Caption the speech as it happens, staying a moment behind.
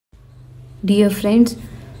Dear friends,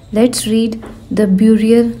 let's read The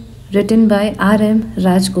Burial written by R.M.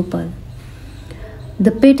 Rajgopal. The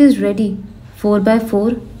pit is ready, 4 by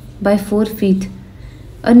 4 by 4 feet.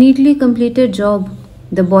 A neatly completed job,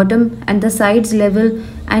 the bottom and the sides level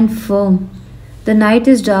and firm. The night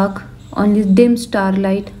is dark, only dim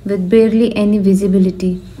starlight with barely any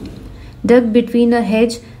visibility. Dug between a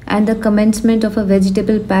hedge and the commencement of a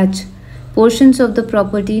vegetable patch, portions of the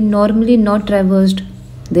property normally not traversed.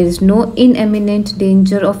 There is no imminent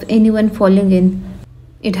danger of anyone falling in.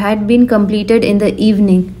 It had been completed in the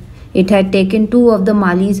evening. It had taken two of the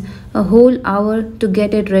Malis a whole hour to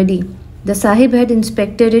get it ready. The Sahib had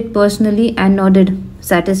inspected it personally and nodded,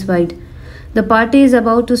 satisfied. The party is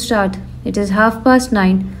about to start. It is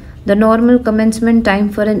 9:30, the normal commencement time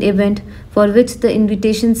for an event for which the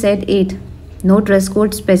invitation said 8. No dress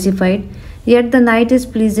code specified, yet the night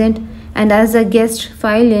is pleasant, and as the guests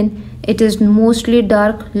file in, it is mostly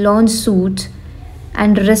dark lounge suits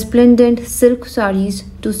and resplendent silk saris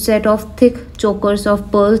to set off thick chokers of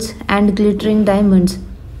pearls and glittering diamonds.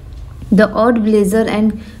 The odd blazer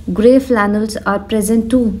and grey flannels are present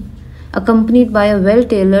too, accompanied by a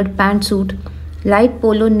well-tailored pantsuit, light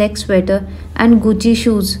polo neck sweater, and Gucci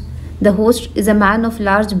shoes. The host is a man of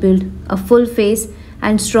large build, a full face,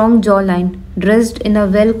 and strong jawline, dressed in a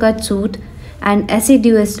well-cut suit and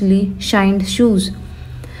assiduously shined shoes.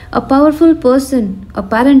 A powerful person,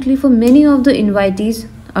 apparently, for many of the invitees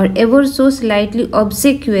are ever so slightly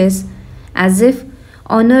obsequious, as if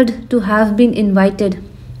honored to have been invited.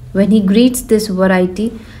 When he greets this variety,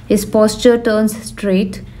 his posture turns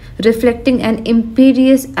straight, reflecting an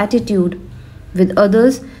imperious attitude. With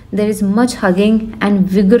others, there is much hugging and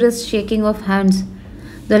vigorous shaking of hands.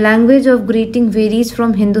 The language of greeting varies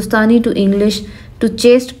from Hindustani to English to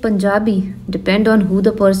chaste Punjabi, depend on who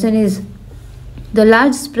the person is. The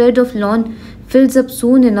large spread of lawn fills up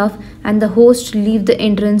soon enough, and the hosts leave the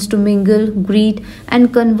entrance to mingle, greet,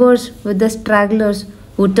 and converse with the stragglers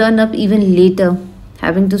who turn up even later,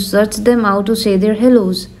 having to search them out to say their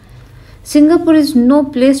hellos. Singapore is no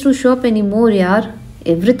place to shop anymore, yaar.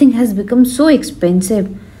 Everything has become so expensive,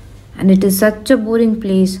 and it is such a boring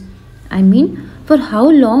place. I mean, for how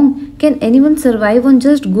long can anyone survive on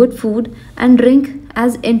just good food and drink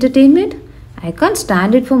as entertainment? I can't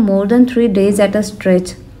stand it for more than 3 days at a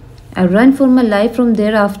stretch. I run for my life from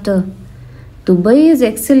thereafter. Dubai is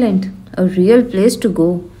excellent, a real place to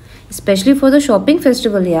go, especially for the shopping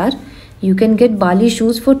festival, yaar. You can get Bali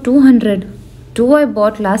shoes for 200. Two I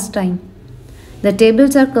bought last time. The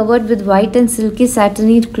tables are covered with white and silky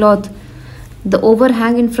satiny cloth. The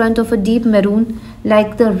overhang in front of a deep maroon,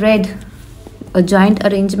 like the red. A giant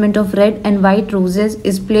arrangement of red and white roses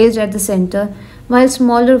is placed at the center, while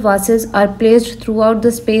smaller vases are placed throughout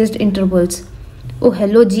the spaced intervals. Oh,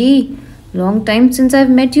 hello, G. Long time since I've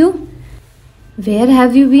met you. Where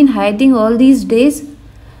have you been hiding all these days?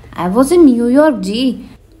 I was in New York, G.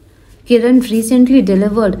 Kiran recently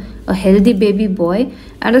delivered a healthy baby boy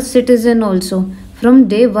and a citizen also, from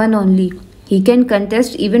day one only. He can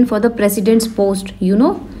contest even for the president's post, you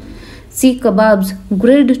know. See kebabs,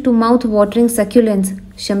 grilled to mouth-watering succulence,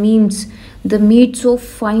 shameems, the meat so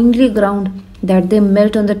finely ground that they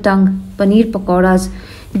melt on the tongue, paneer pakoras,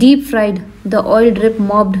 deep fried, the oil drip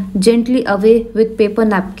mobbed gently away with paper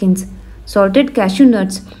napkins, salted cashew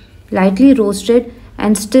nuts, lightly roasted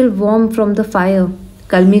and still warm from the fire,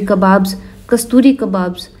 kalmi kebabs, kasturi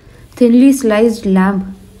kebabs, thinly sliced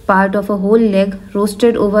lamb, part of a whole leg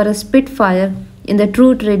roasted over a spit fire in the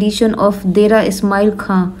true tradition of Dera Ismail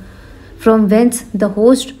Khan, from whence the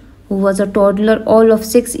host, who was a toddler all of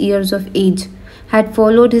 6 years of age, had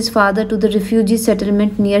followed his father to the refugee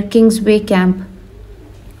settlement near Kingsway Camp.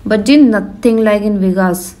 But did nothing like in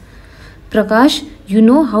Vegas. Prakash, you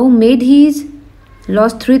know how made he is?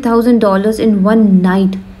 Lost $3,000 in one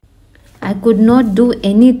night. I could not do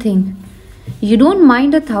anything. You don't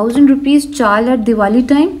mind 1,000 rupees chal at Diwali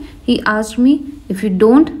time? He asked me. If you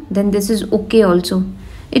don't, then this is okay also.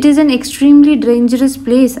 It is an extremely dangerous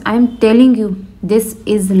place, I am telling you. This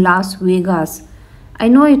is Las Vegas. I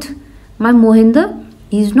know it. My Mohinder,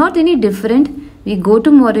 he is not any different. We go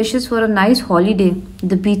to Mauritius for a nice holiday.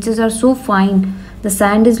 The beaches are so fine. The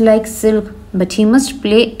sand is like silk. But he must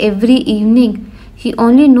play every evening. He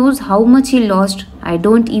only knows how much he lost. I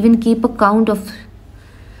don't even keep a count of.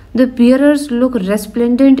 The bearers look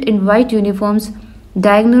resplendent in white uniforms,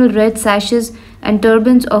 diagonal red sashes and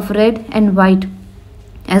turbans of red and white,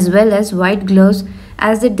 as well as white gloves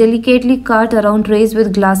as they delicately cart around trays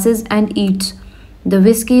with glasses and eats. The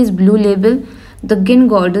whiskey is blue label, the gin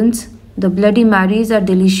gordons, the Bloody Marys are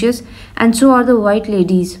delicious, and so are the white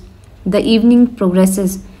ladies. The evening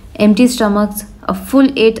progresses. Empty stomachs, A full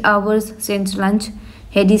 8 hours since lunch,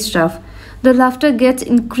 heady stuff. The laughter gets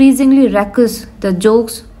increasingly raucous, the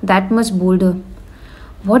jokes that much bolder.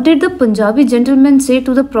 What did the Punjabi gentleman say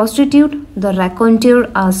to the prostitute? The raconteur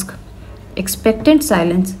asked. Expectant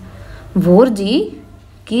silence. Vor ji,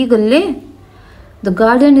 ki galle? The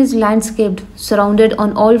garden is landscaped, surrounded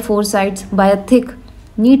on all four sides by a thick,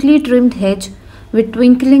 neatly trimmed hedge with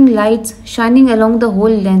twinkling lights shining along the whole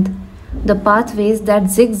length. The pathways that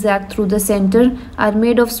zigzag through the center are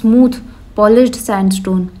made of smooth, polished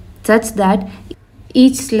sandstone, such that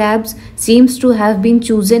each slab seems to have been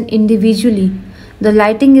chosen individually. The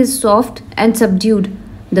lighting is soft and subdued,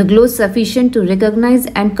 the glow sufficient to recognize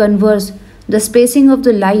and converse, the spacing of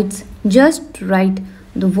the lights just right,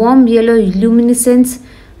 the warm yellow luminescence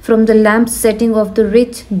from the lamps setting off the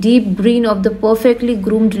rich, deep green of the perfectly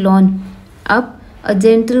groomed lawn. Up a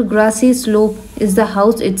gentle grassy slope is the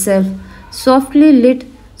house itself, softly lit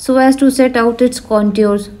so as to set out its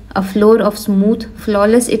contours, a floor of smooth,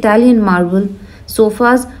 flawless Italian marble,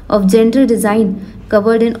 sofas of gentle design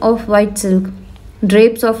covered in off-white silk,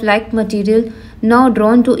 drapes of like material now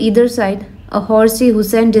drawn to either side, a horsey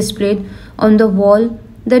Hussein displayed on the wall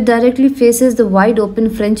that directly faces the wide open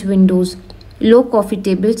French windows, low coffee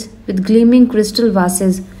tables with gleaming crystal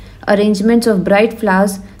vases, arrangements of bright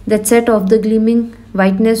flowers that set off the gleaming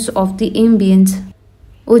whiteness of the ambience.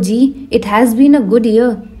 Oh gee, it has been a good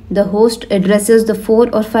year. The host addresses the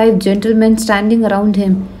 4 or 5 gentlemen standing around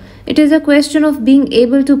him. It is a question of being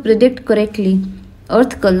able to predict correctly.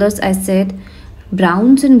 Earth colors, I said.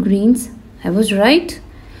 Browns and greens. I was right.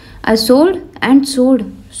 I sold and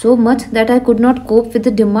sold so much that I could not cope with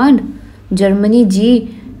the demand. Germany,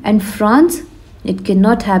 G, and France. It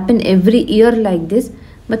cannot happen every year like this,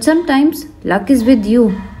 but sometimes luck is with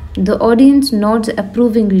you. The audience nods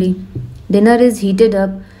approvingly. Dinner is heated up.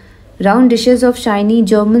 Round dishes of shiny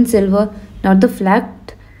German silver, not the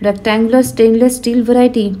flat, rectangular stainless steel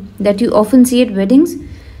variety that you often see at weddings,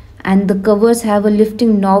 and the covers have a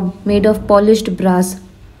lifting knob made of polished brass.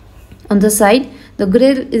 On the side, the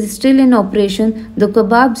grill is still in operation, the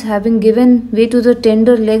kebabs having given way to the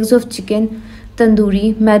tender legs of chicken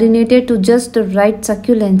tandoori marinated to just the right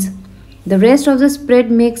succulence. The rest of the spread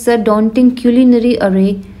makes a daunting culinary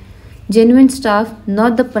array. Genuine stuff,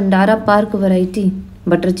 not the Pandara Park variety.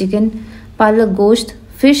 Butter chicken, palak gosht,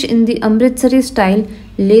 fish in the Amritsari style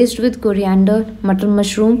laced with coriander, matar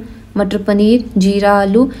mushroom, matar paneer, jeera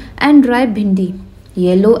aloo and dry bhindi.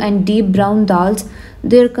 Yellow and deep brown dals,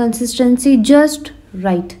 their consistency just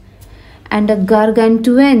right. And a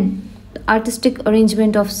gargantuan artistic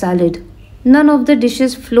arrangement of salad. None of the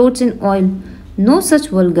dishes floats in oil. No such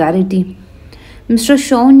vulgarity. Mr.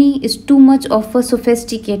 Shawnee is too much of a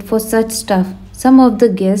sophisticate for such stuff. Some of the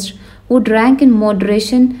guests who drank in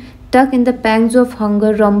moderation tuck in the pangs of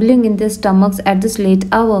hunger rumbling in their stomachs at this late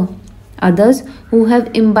hour. Others who have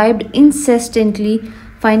imbibed incessantly,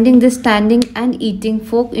 finding the standing and eating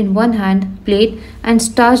fork in one hand, plate and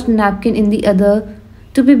starched napkin in the other,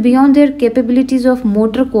 to be beyond their capabilities of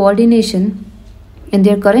motor coordination in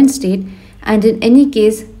their current state, and in any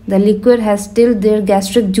case, the liquor has stilled their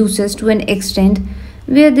gastric juices to an extent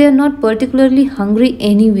where they are not particularly hungry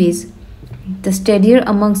anyways. The steadier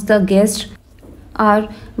amongst the guests are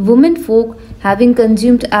women folk having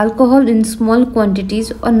consumed alcohol in small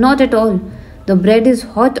quantities or not at all. The bread is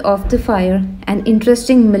hot off the fire, an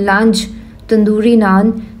interesting melange, tandoori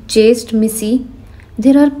naan, chaste missy.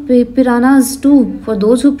 There are piranhas too, for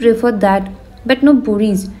those who prefer that, but no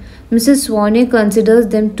puris. Mrs. Swaney considers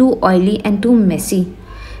them too oily and too messy.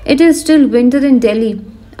 It is still winter in Delhi,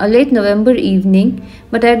 a late November evening,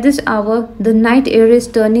 but at this hour the night air is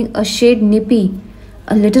turning a shade nippy,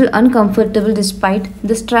 a little uncomfortable despite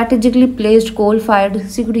the strategically placed coal-fired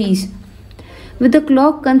cigarettes. With the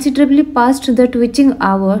clock considerably past the twitching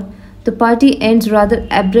hour, the party ends rather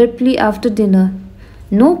abruptly after dinner.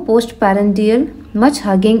 No post-parental, much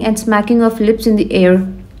hugging and smacking of lips in the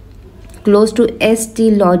air. Close to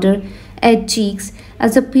St. Lauder at cheeks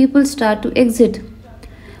as the people start to exit.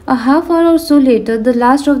 A half hour or so later, the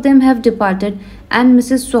last of them have departed, and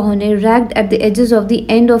Mrs. Sohone, ragged at the edges of the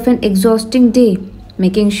end of an exhausting day,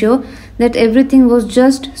 making sure that everything was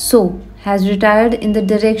just so, has retired in the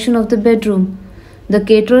direction of the bedroom. The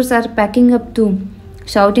caterers are packing up too,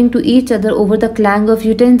 shouting to each other over the clang of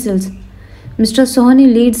utensils. Mr.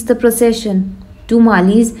 Sohani leads the procession, 2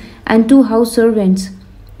 malis and 2 house servants.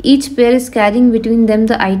 Each pair is carrying between them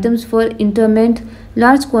the items for interment,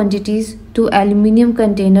 large quantities, 2 aluminium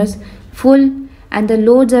containers full, and the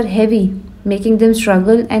loads are heavy, making them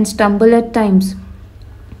struggle and stumble at times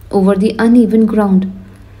over the uneven ground.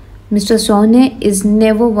 Mr. Sohne is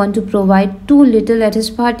never one to provide too little at his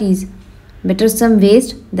parties. Better some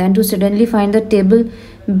waste than to suddenly find the table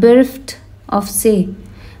bereft of, say,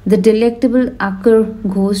 the delectable acre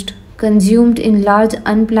ghost consumed in large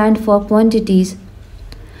unplanned for quantities.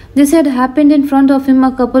 This had happened in front of him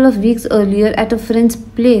a couple of weeks earlier at a friend's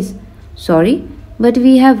place. Sorry, but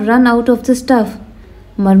we have run out of the stuff,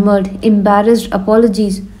 murmured embarrassed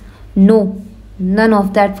apologies. No, none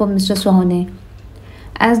of that for Mr. Sohane.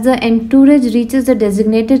 As the entourage reaches the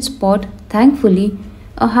designated spot, thankfully,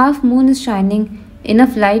 a half moon is shining,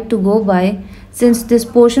 enough light to go by since this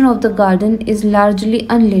portion of the garden is largely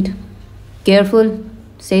unlit. Careful,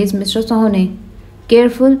 says Mr. Sohane.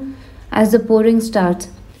 Careful as the pouring starts.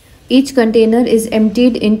 Each container is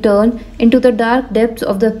emptied in turn into the dark depths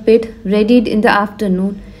of the pit readied in the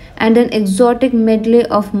afternoon, and an exotic medley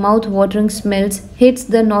of mouth-watering smells hits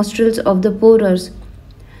the nostrils of the pourers.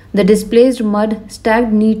 The displaced mud,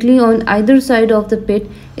 stacked neatly on either side of the pit,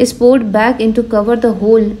 is poured back in to cover the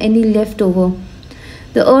hole any left over.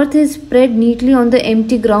 The earth is spread neatly on the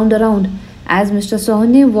empty ground around. As Mr.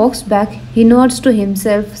 Sohane walks back, he nods to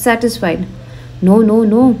himself, satisfied. No.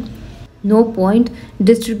 No point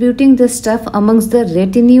distributing the stuff amongst the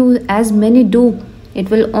retinue as many do.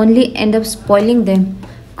 It will only end up spoiling them,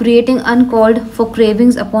 creating uncalled for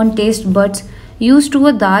cravings upon taste buds used to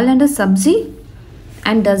a dal and a sabzi.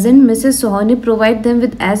 And doesn't Mrs. Sohani provide them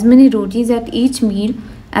with as many rotis at each meal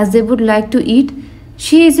as they would like to eat?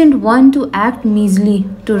 She isn't one to act measly,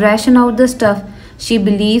 to ration out the stuff. She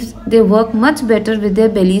believes they work much better with their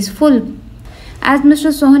bellies full. As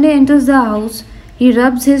Mr. Sohane enters the house, he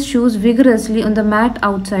rubs his shoes vigorously on the mat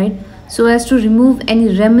outside so as to remove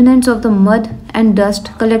any remnants of the mud and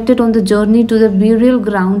dust collected on the journey to the burial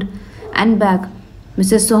ground and back.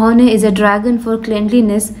 Mrs. Sohane is a dragon for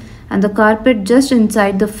cleanliness, and the carpet just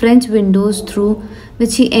inside the French windows through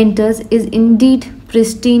which he enters is indeed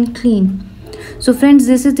pristine clean. So friends,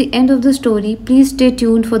 this is the end of the story. Please stay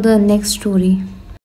tuned for the next story.